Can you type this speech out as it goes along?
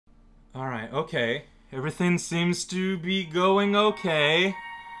Alright, okay. Everything seems to be going okay.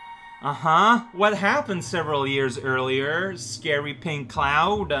 Uh-huh. What happened several years earlier? Scary pink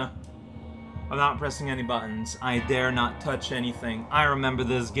cloud? I'm not pressing any buttons. I dare not touch anything. I remember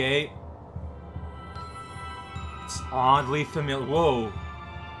this gate. It's oddly familiar. Whoa.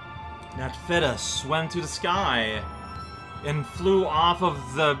 That fetus went to the sky and flew off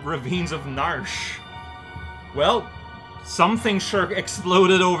of the ravines of Narsh. Well, something sure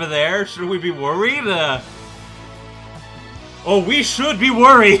exploded over there. Should we be worried? Oh, we should be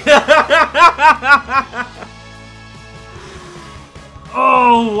worried!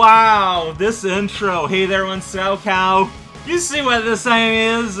 Oh, wow! This intro. Hey there, one Cow. You see what this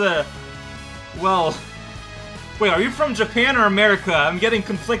thing is? Well... Wait, are you from Japan or America? I'm getting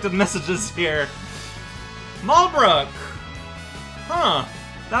conflicted messages here. Malbrook! Huh.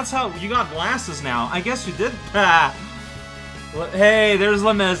 That's how... You got glasses now. I guess you did. Hey, there's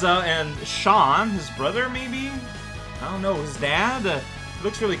Lameza and Sean, his brother, maybe? I don't know, his dad? He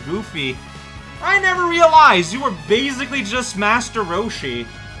looks really goofy. I never realized you were basically just Master Roshi.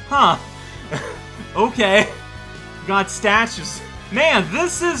 Huh. Okay. Got statues. Man,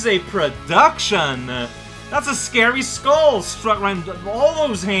 this is a production! That's a scary skull struck right in all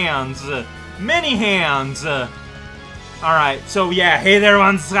those hands. Many hands. Alright, so yeah, hey there,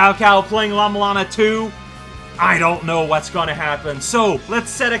 everyone, Cow playing La-Mulana 2. I don't know what's gonna happen. So, let's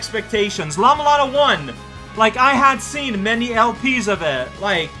set expectations. La-Mulana 1. Like, I had seen many LPs of it.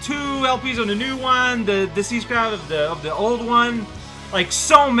 Like, 2 LPs of the new one, the deceased crowd of the old one. Like,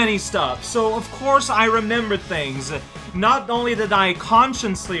 so many stuff. So, of course, I remembered things. Not only did I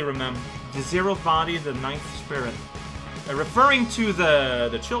consciously remember the 0th body, the 9th spirit. Referring to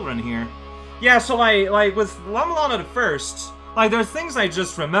the children here. Yeah, so, like with La-Mulana the first, like, there are things I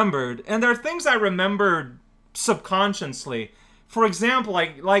just remembered, and there are things I remembered subconsciously. For example,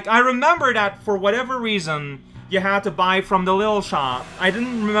 like I remember that for whatever reason, you had to buy from the little shop. I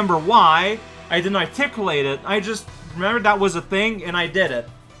didn't remember why, I didn't articulate it, I just remembered that was a thing, and I did it.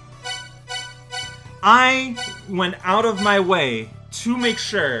 I went out of my way to make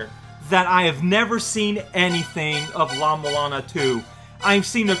sure that I have never seen anything of La-Mulana 2. I've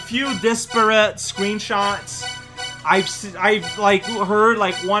seen a few disparate screenshots. I've like heard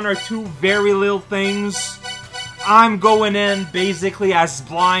like 1 or 2 very little things. I'm going in basically as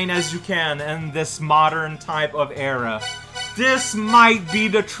blind as you can in this modern type of era. This might be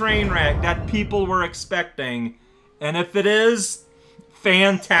the train wreck that people were expecting. And if it is,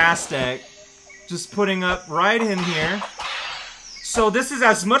 fantastic. Just putting up right in here. So this is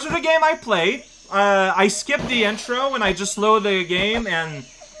as much of the game I played. I skipped the intro and I just loaded the game and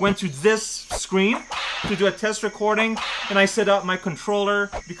went to this screen to do a test recording, and I set up my controller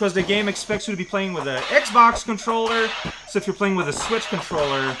because the game expects you to be playing with an Xbox controller. So if you're playing with a Switch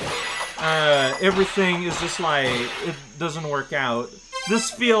controller, everything is just like, it doesn't work out.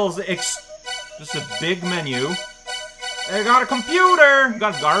 This feels just a big menu. I got a computer!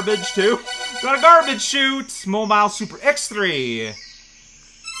 Got garbage too. Got a garbage chute! Mobile Super X3.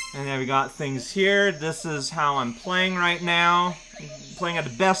 And then we got things here. This is how I'm playing right now. Playing at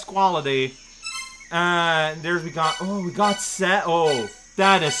the best quality. There's we got set. Oh,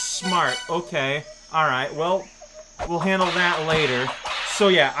 that is smart. Okay. Alright, well, we'll handle that later. So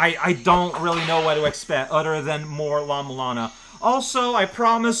yeah, I don't really know what to expect other than more La-Mulana. Also, I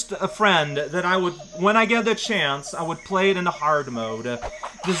promised a friend that I would, when I get the chance, I would play it in the hard mode.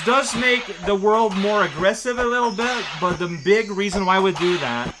 This does make the world more aggressive a little bit, but the big reason why I would do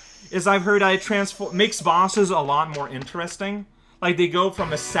that is I've heard I makes bosses a lot more interesting. Like, they go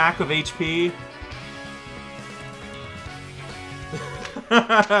from a sack of HP.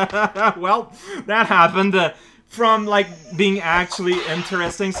 Well, that happened. From, like, being actually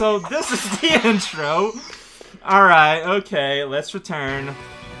interesting. So, this is the intro. Alright, okay, let's return.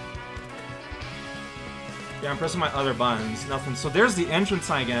 Yeah, I'm pressing my other buttons. Nothing. So, there's the entrance,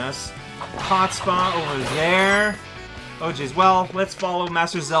 I guess. Hotspot over there. Oh, jeez. Well, let's follow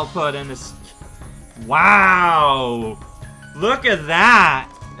Master Zelput in this. Wow! Look at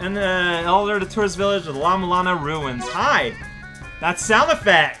that! And Elder the tourist village of the La-Mulana ruins. Hi! That sound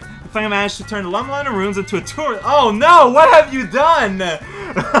effect! I finally managed to turn the La-Mulana ruins into a tour. Oh no! What have you done?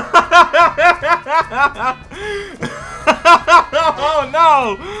 Oh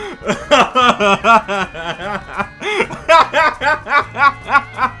no!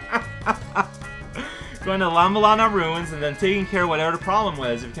 Going to La-Mulana ruins and then taking care of whatever the problem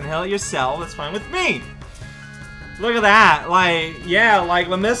was. If you can handle it yourself, that's fine with me. Look at that. Like, yeah, like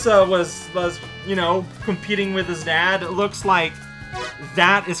Lamissa was, you know, competing with his dad. It looks like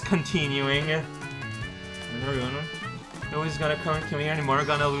that is continuing. Nobody's gonna come here anymore. We're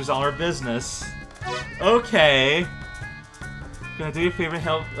gonna lose all our business. Okay. Gonna do your favorite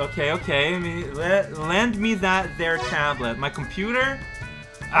help. Okay, okay. Lend me that there tablet. My computer?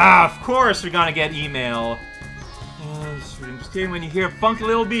 Ah, of course we're gonna get email. When you hear a funky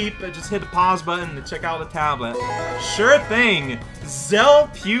little beep, just hit the pause button to check out the tablet. Sure thing.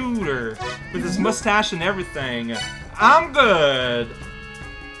 Zelputer. With his mustache and everything. I'm good.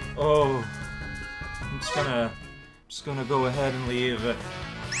 Oh. I'm just gonna go ahead and leave.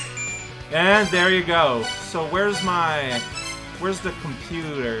 And there you go. So where's the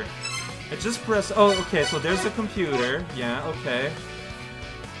computer? I just press, oh, okay, so there's the computer. Yeah, okay.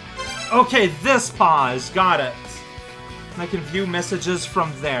 Okay, this pause, got it. I can view messages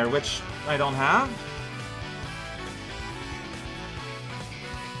from there, which I don't have.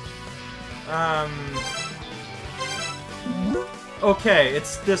 Okay,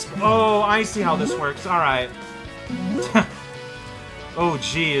 it's this, oh, I see how this works, alright. Oh,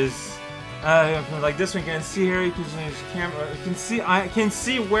 jeez. Like this one, can see here, you can use camera, I can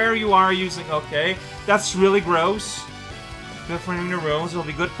see where you are using, okay. That's really gross. Good for him in the rooms, it'll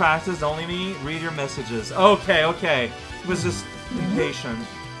be good practice, only me, read your messages. Okay, okay. It was just impatient.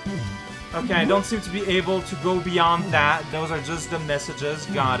 Okay, I don't seem to be able to go beyond that. Those are just the messages,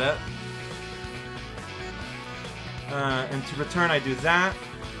 got it. And to return, I do that.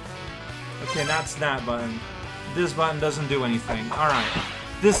 Okay, that's that button. This button doesn't do anything. Alright.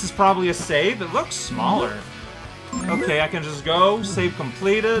 This is probably a save. It looks smaller. Okay, I can just go. Save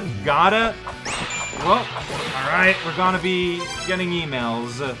completed. Got it. Well, alright, we're gonna be getting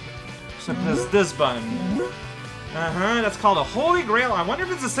emails. So press this button. That's called a Holy Grail. I wonder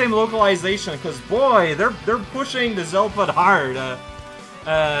if it's the same localization, because boy, they're pushing the Zelpad hard.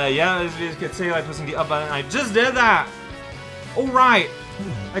 Yeah, as you could say, like pressing the up button. I just did that! Oh, right!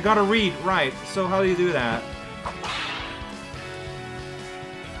 I gotta read, right. So how do you do that?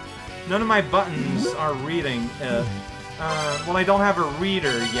 None of my buttons are reading it. Well, I don't have a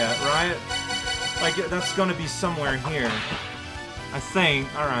reader yet, right? Like, that's gonna be somewhere here. I think.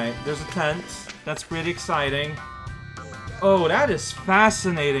 Alright, there's a tent. That's pretty exciting. Oh, that is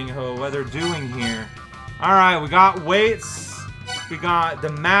fascinating, what they're doing here. Alright, we got weights. We got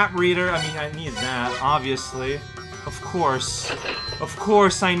the map reader. I mean, I need that, obviously. Of course. Of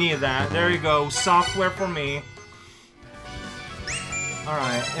course I need that. There you go. Software for me.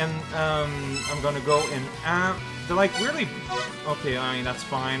 Alright, and, I'm gonna go in app. They're like, really... Okay, I mean, that's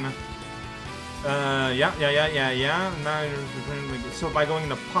fine. Yeah. Now, so by going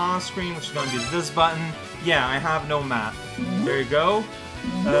to pause screen, which is going to be this button, yeah, I have no map. There you go.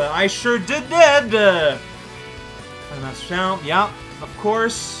 I sure did. And that's found. Yeah, of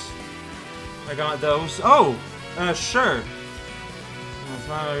course. I got those. Oh, sure. It's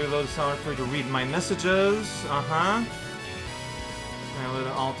not reload software to read my messages. I live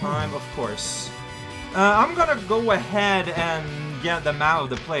at all time, of course. I'm gonna go ahead and get them out of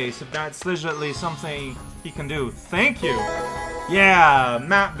the place, if that's legitimately something he can do. Thank you! Yeah,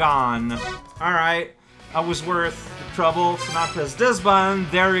 map gone. Alright, that was worth the trouble, so now press this button,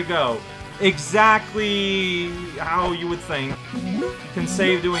 there you go. Exactly how you would think. You can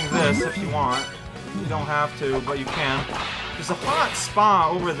save doing this if you want. You don't have to, but you can. There's a hot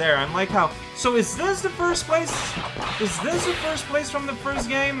spot over there. I'm like how... So is this the first place? Is this the first place from the first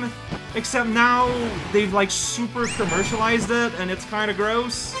game? Except now they've like super commercialized it and it's kind of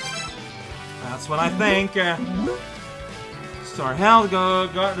gross. That's what I think. Star hell, go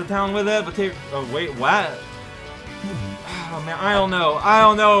to town with it, but take... Oh wait, what? Oh man, I don't know. I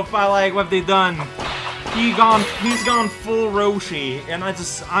don't know if I like what they've done. He's gone full Roshi, and I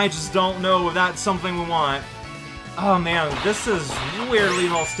just don't know if that's something we want. Oh man, this is weirdly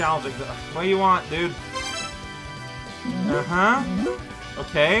nostalgic. What do you want, dude?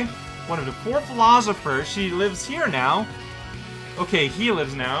 Okay. One of the four philosophers. She lives here now. Okay, he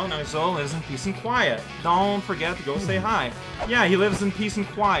lives now. Now his soul lives in peace and quiet. Don't forget to go say hi. Yeah, he lives in peace and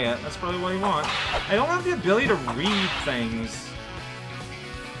quiet. That's probably what he wants. I don't have the ability to read things.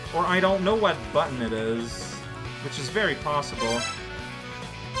 Or I don't know what button it is. Which is very possible.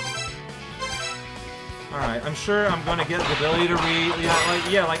 Alright, I'm sure I'm gonna get the ability to read.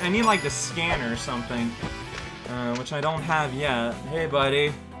 Yeah, like I need like the scanner or something. Which I don't have yet. Hey,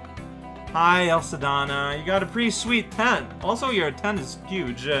 buddy. Hi, Elsadana. You got a pretty sweet tent. Also, your tent is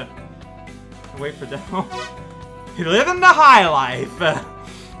huge. Wait for demo. You live in the high life.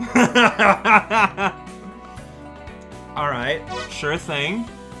 Alright, sure thing.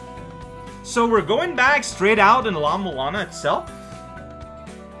 So we're going back straight out in La-Mulana itself?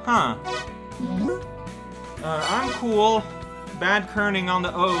 Huh. I'm cool. Bad kerning on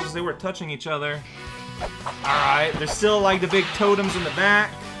the O's. They were touching each other. Alright, there's still like the big totems in the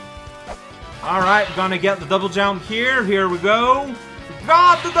back. Alright, gonna get the double jump here. Here we go.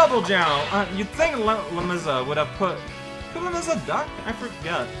 Got the double jump. You'd think Lamiza would have put Lamiza duck? I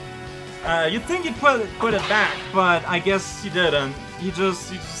forget. You'd think he'd put it back, but I guess he didn't. He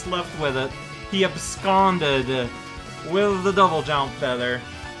just left with it. He absconded with the double jump feather,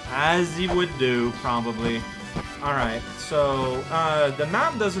 as he would do, probably. Alright, so, the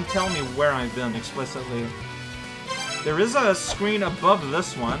map doesn't tell me where I've been explicitly. There is a screen above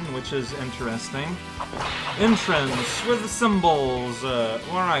this one, which is interesting. Entrance with the symbols.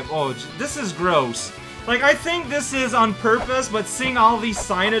 Alright, oh, this is gross. Like, I think this is on purpose, but seeing all these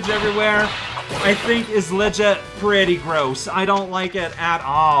signage everywhere, I think is legit pretty gross. I don't like it at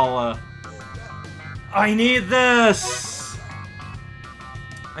all. I need this!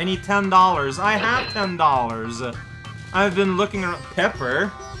 I need $10. I have $10. I've been looking around.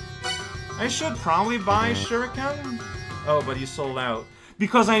 Pepper? I should probably buy Shuriken? Oh, but he sold out.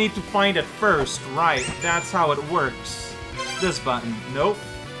 Because I need to find it first. Right, that's how it works. This button. Nope.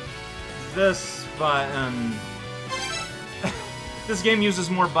 This button. This game uses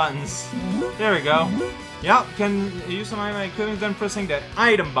more buttons. There we go. Yep, can use some item equipment, then pressing the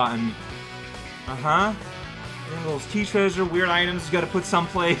item button. Uh-huh. Those key treasure, weird items, you gotta put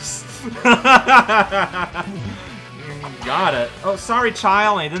someplace. Got it. Oh, sorry,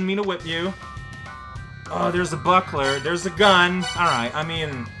 child, I didn't mean to whip you. Oh, there's a buckler, there's a gun. Alright, I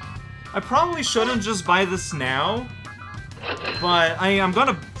mean, I probably shouldn't just buy this now, but I'm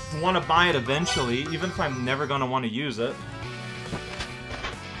gonna want to buy it eventually, even if I'm never gonna want to use it.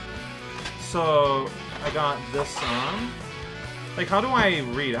 So, I got this on. Like, how do I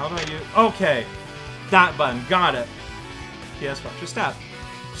read? How do I use... Okay. That button. Got it. Yes, watch your step.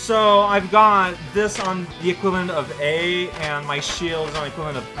 So, I've got this on the equivalent of A, and my shield is on the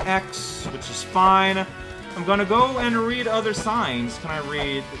equivalent of X, which is fine. I'm gonna go and read other signs. Can I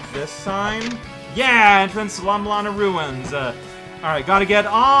read this sign? Yeah! Entrance to La-Mulana Ruins. Alright, gotta get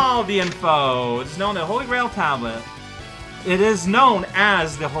all the info. It's known as Holy Grail Tablet. It is known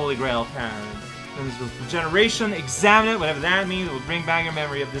as the Holy Grail Tablet. Regeneration, examine it, whatever that means. It will bring back your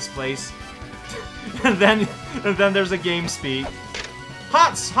memory of this place. and then there's a game speak.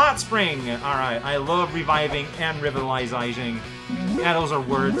 Hot spring! Alright, I love reviving and revitalizing. Yeah, those are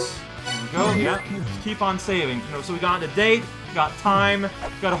words. There we go, yeah. Keep on saving. So we got a date, got time,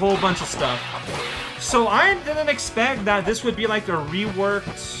 got a whole bunch of stuff. So I didn't expect that this would be like a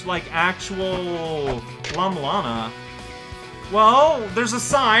reworked, like, actual La-Mulana. Well, there's a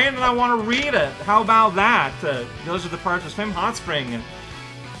sign and I want to read it. How about that? Village of Departures, Fame Hot Spring.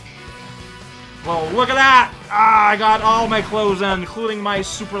 Well, look at that! Ah, I got all my clothes in, including my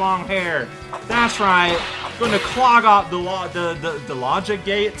super long hair. That's right. Gonna clog up the logic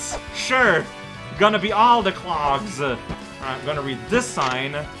gates. Sure. Gonna be all the clogs. Alright, I'm gonna read this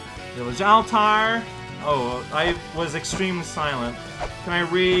sign. Village Altar. Oh, I was extremely silent. Can I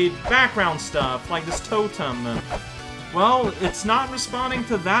read background stuff, like this totem? Well, it's not responding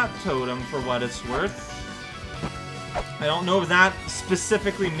to that totem for what it's worth. I don't know if that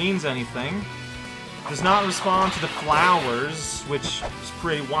specifically means anything. Does not respond to the flowers, which is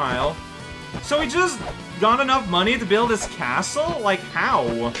pretty wild. So we just got enough money to build this castle? Like, how?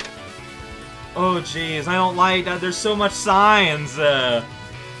 Oh, jeez, I don't like that there's so much signs. Get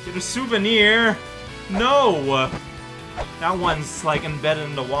a souvenir. No! That one's, like, embedded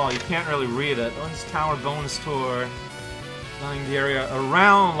in the wall. You can't really read it. One's Tower Bonus Tour. Knowing the area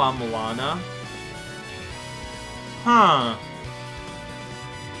around La-Mulana. Huh.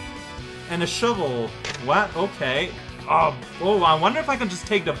 And a shovel. What? Okay. Oh, I wonder if I can just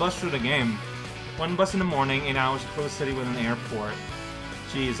take the bus through the game. One bus in the morning, 8 hours to close city with an airport.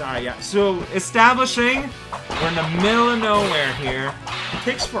 Jeez, alright, yeah. So, establishing, we're in the middle of nowhere here. It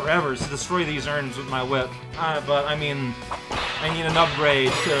takes forever to destroy these urns with my whip. But, I mean, I need an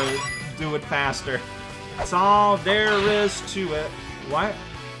upgrade to do it faster. That's all there is to it. What?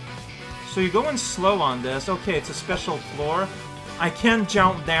 So you're going slow on this. Okay, it's a special floor. I can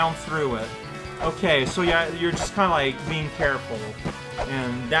jump down through it. Okay, so yeah, you're just kind of like being careful.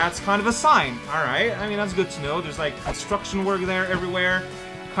 And that's kind of a sign. Alright, I mean, that's good to know. There's like construction work there everywhere.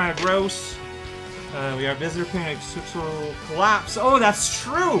 Kind of gross. We are visitor panic, structural collapse. Oh, that's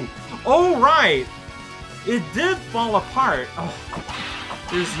true! Oh, right! It did fall apart. Oh.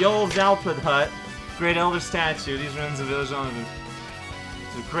 There's the old Zalpid hut. Great Elder statue. These ruins of village on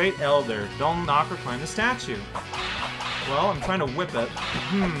it's a great elder. Don't knock or climb the statue. Well, I'm trying to whip it.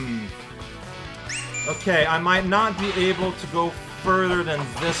 Okay, I might not be able to go further than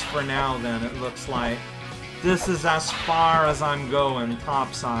this for now, then, it looks like. This is as far as I'm going,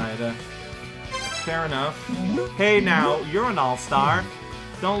 topside. Fair enough. Hey now, you're an all-star.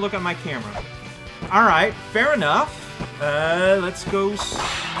 Don't look at my camera. Alright, fair enough. Let's go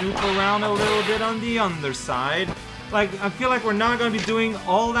snoop around a little bit on the underside. Like, I feel like we're not going to be doing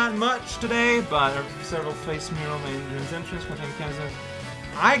all that much today, but several face mural entrance contain mechanisms.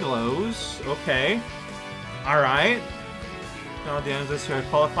 Eye glows, okay. Alright. Now at the end of this, you're a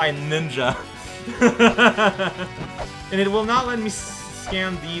qualified ninja. And it will not let me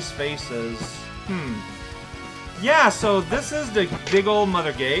scan these faces. Yeah, so this is the big old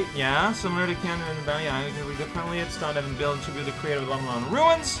mother gate. Yeah, similar to Canada and Valley. Yeah, differently. It's not even built to be the creator of La-Mulana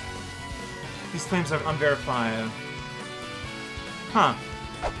ruins. These claims are unverified. Huh.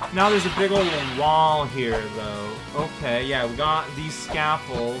 Now there's a big old wall here, though. Okay, yeah, we got these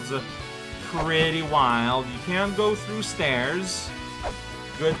scaffolds. Pretty wild. You can't go through stairs.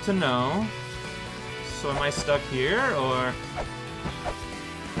 Good to know. So am I stuck here, or...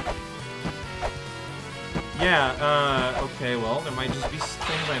 Yeah, okay, well, there might just be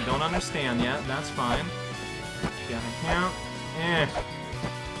things I don't understand yet. That's fine. Yeah, I can't.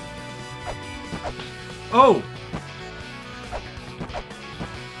 Oh!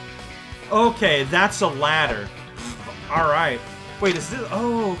 Okay, that's a ladder. Alright. Wait, is this...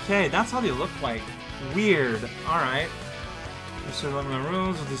 Oh, okay, that's how they look like. Weird. Alright. There's sort of the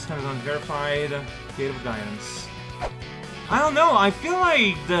rules with these kind of unverified gate of guidance. I don't know, I feel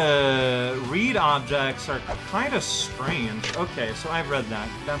like the read objects are kind of strange. Okay, so I've read that.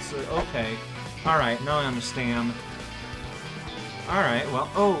 That's... okay. Alright, now I understand. Alright, well...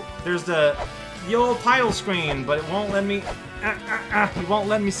 Oh, there's the old title screen, but it won't let me... It won't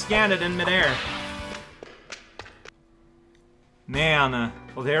let me scan it in midair. Man,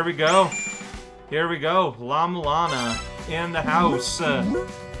 well there we go. Here we go. La-Mulana in the house.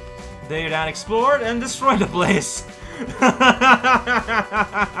 They done explored and destroyed the place.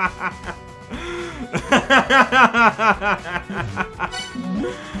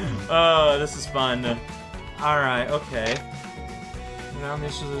 Oh, this is fun. Alright, okay. Now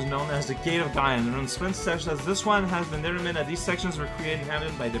this is known as the Gate of Guidance. And Spence says that this one has been determined that these sections were created and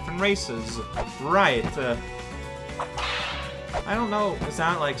inhabited by different races. Right. I don't know. Is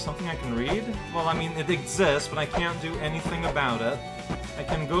that like something I can read? Well, I mean, it exists, but I can't do anything about it. I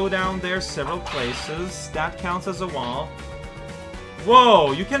can go down there several places. That counts as a wall.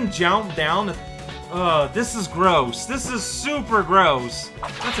 Whoa, you can jump down. This is gross. This is super gross.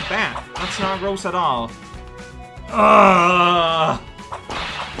 That's a bat. That's not gross at all.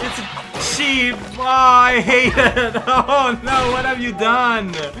 It's cheap. Oh, I hate it. Oh no, what have you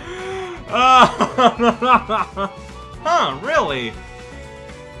done? Huh, really?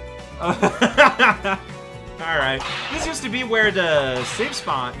 Alright. This used to be where the save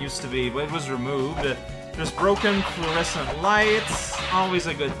spot used to be, but it was removed. There's broken fluorescent lights. Always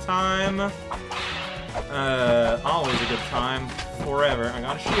a good time. Always a good time. Forever. I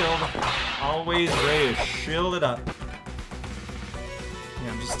got a shield. Always ready to shield it up.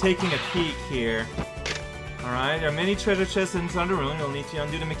 Yeah, I'm just taking a peek here. Alright, there are many treasure chests inside the room. You'll need to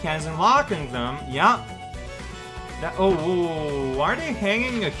undo the mechanism locking them. Yep. Oh, are they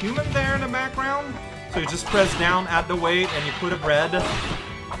hanging a human there in the background? So you just press down at the weight and you put a bread.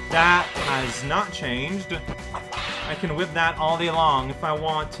 That has not changed. I can whip that all day long if I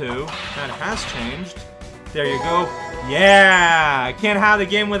want to. That has changed. There you go. Yeah! I can't have the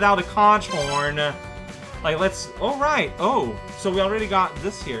game without a conch horn. Like, let's... Oh, right. Oh, so we already got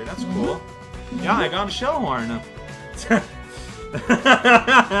this here. That's cool. Yeah, I got a shell horn.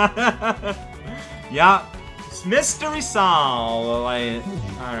 Yeah. Mystery solved. Like,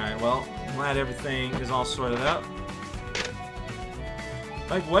 alright, well, I'm glad everything is all sorted out.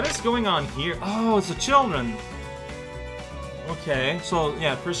 Like, what is going on here? Oh, it's the children. Okay, so,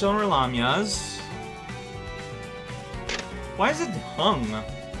 yeah, first children are lamyas. Why is it hung?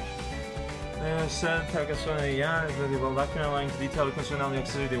 Said yeah, well, that kind of line to detail the concern on the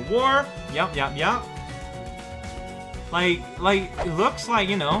activity of war. Yep. Like, it looks like,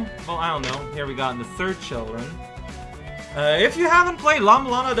 you know, well, I don't know. Here we got the third children. If you haven't played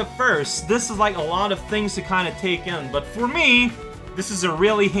La-Mulana the first, this is like a lot of things to kind of take in. But for me, this is a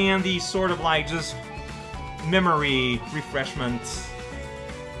really handy sort of like just memory refreshment.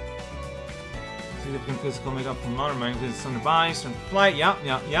 Significant physical makeup from modern mind includes some device and flight. Yep.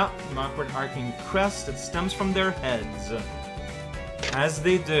 An awkward arcing crest that stems from their heads. As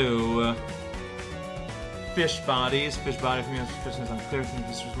they do. Fish bodies. Fish body from the fish is unclear.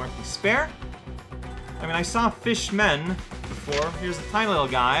 This was remarkably spare. I mean, I saw fishmen before. Here's a tiny little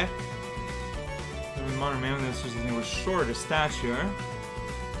guy. The modern man, this was shorter stature.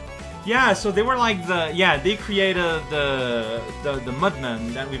 Yeah, so they were like the... Yeah, they created the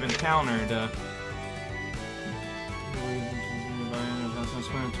mudmen that we've encountered.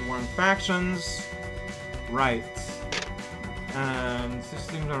 Warring factions. Right.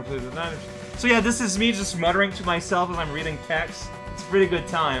 So yeah, this is me just muttering to myself as I'm reading text. It's a pretty good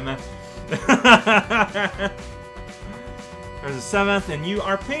time. There's a 7th, and you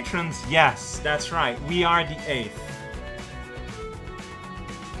are patrons. Yes, that's right. We are the 8th.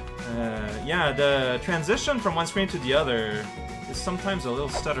 Yeah, the transition from one screen to the other is sometimes a little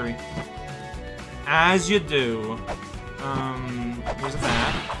stuttery. As you do. Here's a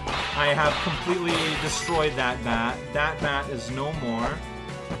bat. I have completely destroyed that bat. That bat is no more.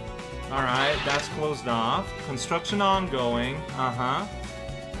 Alright, that's closed off. Construction ongoing. Uh-huh.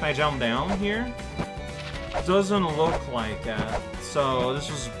 Can I jump down here? Doesn't look like it. So,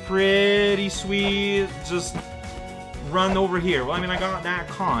 this was pretty sweet. Just run over here. Well, I mean, I got that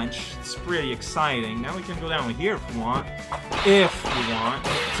conch. It's pretty exciting. Now we can go down here if we want. If we want.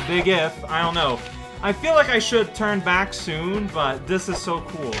 It's a big if. I don't know. I feel like I should turn back soon, but this is so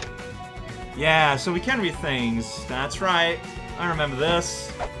cool. Yeah, so we can read things. That's right. I remember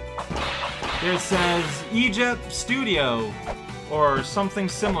this. There it says Egypt Studio, or something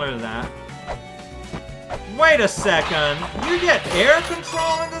similar to that. Wait a second! You get air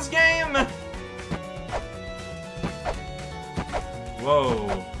control in this game?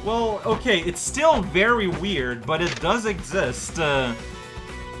 Whoa. Well, okay, it's still very weird, but it does exist.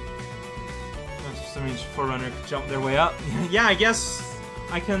 Forerunner could jump their way up. Yeah, I guess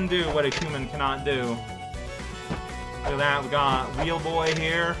I can do what a human cannot do. Look at that, we got Wheel Boy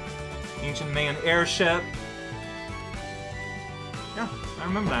here. Ancient Man airship. Yeah, I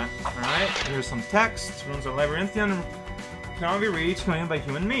remember that. Alright, here's some text. Rooms are labyrinthian. Cannot be reached commanded by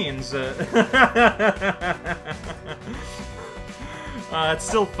human means. It's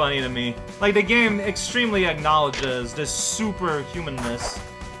still funny to me. Like, the game extremely acknowledges the superhumanness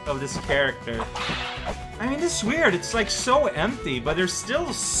of this character. I mean, it's weird. It's like so empty, but there's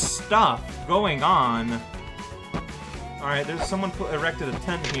still stuff going on. Alright, there's someone erected a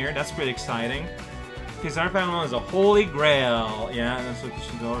tent here. That's pretty exciting. Because our family is a holy grail. Yeah, that's what you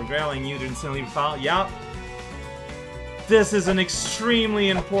should go. Grailing you to instantly follow. Yup. This is an extremely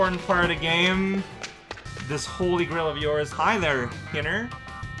important part of the game. This holy grail of yours. Hi there, Hinner.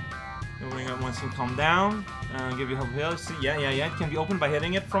 Opening up once you calm down. Give you help. Yeah. It can be opened by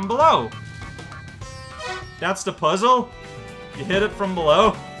hitting it from below. That's the puzzle? You hit it from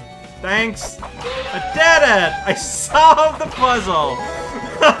below? Thanks. I did it! I solved the puzzle!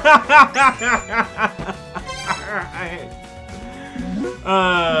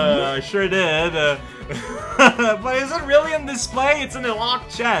 I sure did. But is it really in display? It's in a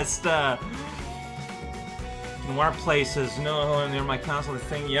locked chest. Noir places. No, near my castle, the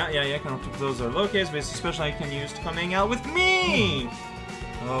thing. Yeah. Can those are located, but it's especially I can use to come hang out with me!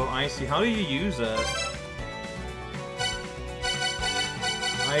 Oh, I see. How do you use it?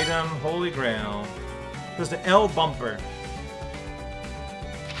 Item, Holy Grail. There's the L bumper.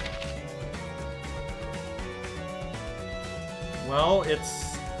 Well,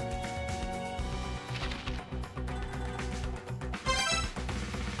 it's...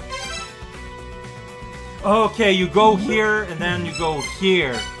 Okay, you go here, and then you go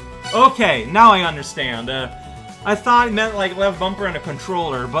here. Okay, now I understand. I thought it meant like left bumper and a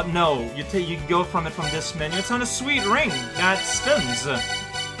controller, but no. You go from this menu. It's on a sweet ring that spins.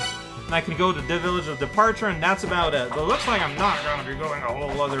 And I can go to the Village of Departure, and that's about it. But it looks like I'm not gonna be going a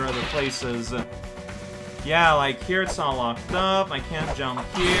whole other places. Yeah, like here it's all locked up. I can't jump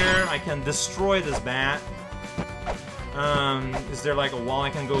here. I can destroy this bat. Is there like a wall I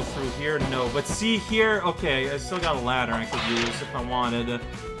can go through here? No. But see here, okay, I still got a ladder I could use if I wanted.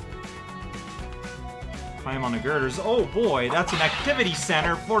 Climb on the girders. Oh boy, that's an activity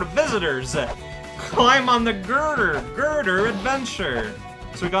center for the visitors. Climb on the girder. Girder adventure.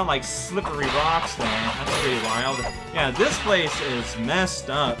 So we got like slippery rocks there. That's pretty wild. Yeah, this place is messed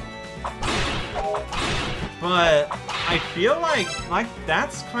up. But I feel like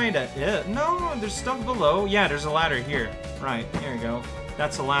that's kind of it. No, there's stuff below. Yeah, there's a ladder here. Right, here you go.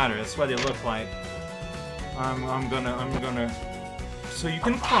 That's a ladder. That's what they look like. I'm gonna. So you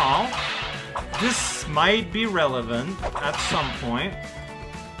can crawl. This might be relevant at some point.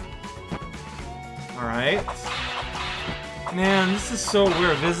 All right. Man, this is so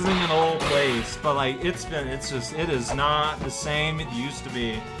weird, visiting an old place, but like, it is not the same it used to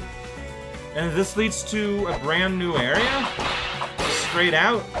be. And this leads to a brand new area? Straight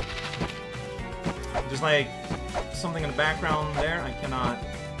out? Just like, something in the background there, I cannot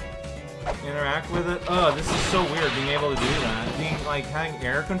interact with it. Oh, this is so weird, being able to do that. Being, like, having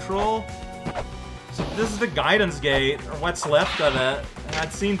air control? So this is the guidance gate, or what's left of it.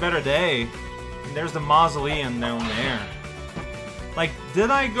 I'd seen better day. And there's the mausoleum down there. Like, did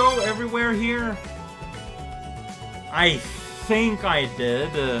I go everywhere here? I think I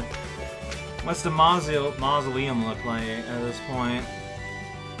did. What's the mausoleum look like at this point?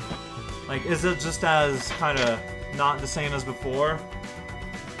 Like, is it just as kind of not the same as before?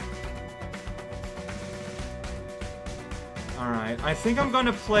 Alright, I think I'm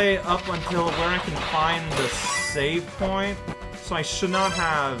gonna play up until where I can find the save point. So I should not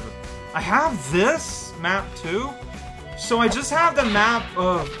have... I have this map too? So I just have the map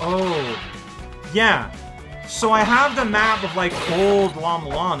of... Oh. Yeah. So I have the map of, like, old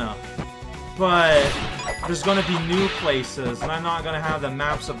La-Mulana. But there's gonna be new places, and I'm not gonna have the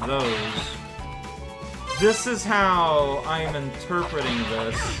maps of those. This is how I'm interpreting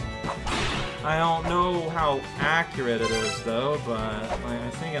this. I don't know how accurate it is, though, but I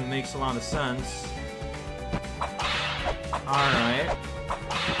think it makes a lot of sense. Alright.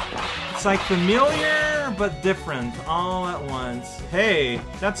 It's like familiar, but different, all at once. Hey,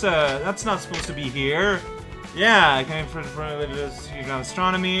 that's not supposed to be here. Yeah, coming from this, you got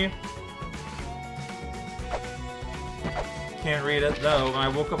astronomy. Can't read it, though. I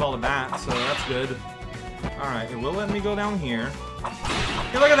woke up all the bats, so that's good. Alright, it will let me go down here.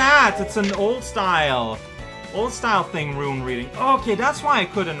 Hey, look at that! It's an old style thing, rune reading. Okay, that's why I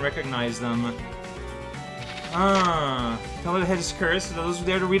couldn't recognize them. Tell her the head is cursed. Those were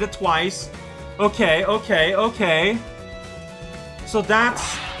there to read it twice. Okay, okay, okay. So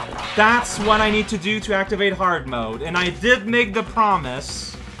that's what I need to do to activate hard mode. And I did make the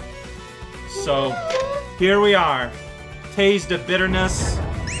promise. So, here we are. Taste the bitterness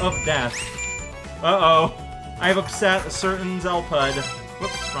of death. Uh-oh. I've upset a certain Zelpud.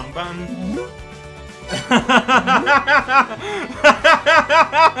 Whoops, wrong button.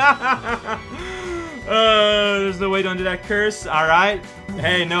 There's no way to undo that curse. Alright.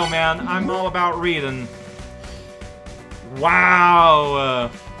 Hey, no, man. I'm all about reading. Wow.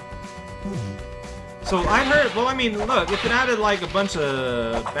 So I heard, well, I mean, look, if it added like a bunch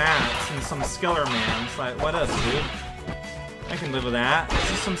of bats and some Skellermans, like, what else, dude? I can live with that. It's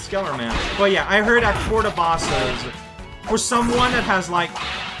just some Skellerman. But yeah, I heard at Porta Bosses, for someone that has like,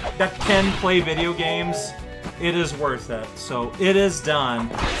 that can play video games, it is worth it. So it is done.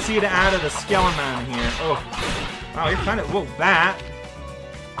 See, it added a Skellerman here. Oh, wow, you're kind of, whoa, bat.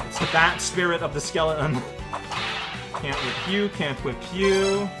 It's the bat spirit of the skeleton. Can't whip you, can't whip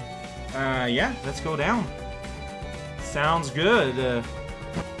you. Yeah, let's go down. Sounds good.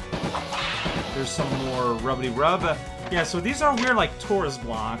 There's some more rubbity-rub. Yeah, so these are weird, like, tourist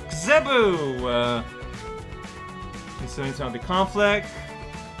blocks. Zebu! Considering some of the conflict.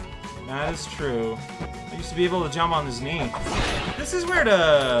 That is true. I used to be able to jump on his knee. This is where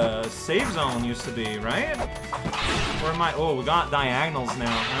the save zone used to be, right? Where am I? Oh, we got diagonals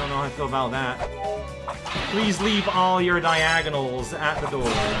now. I don't know how I feel about that. Please leave all your diagonals at the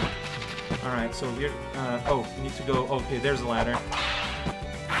door. Alright, so we're... oh, we need to go... Okay, there's a ladder.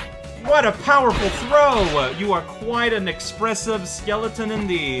 What a powerful throw! You are quite an expressive skeleton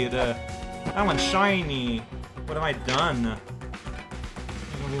indeed. That one's shiny. What have I done?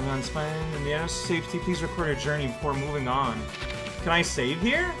 In the end, safety, please record your journey before moving on. Can I save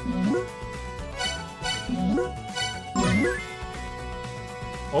here?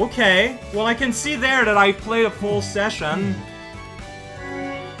 Okay. Well, I can see there that I played a full session.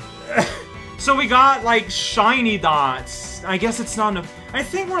 So we got, like, shiny dots. I guess it's not... I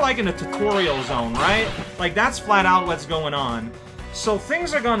think we're, like, in a tutorial zone, right? Like, that's flat out what's going on. So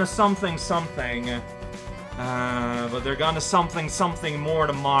things are gonna something. But they're gonna something more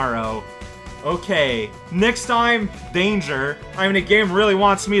tomorrow. Okay. Next time, danger. I mean, the game really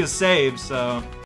wants me to save, so...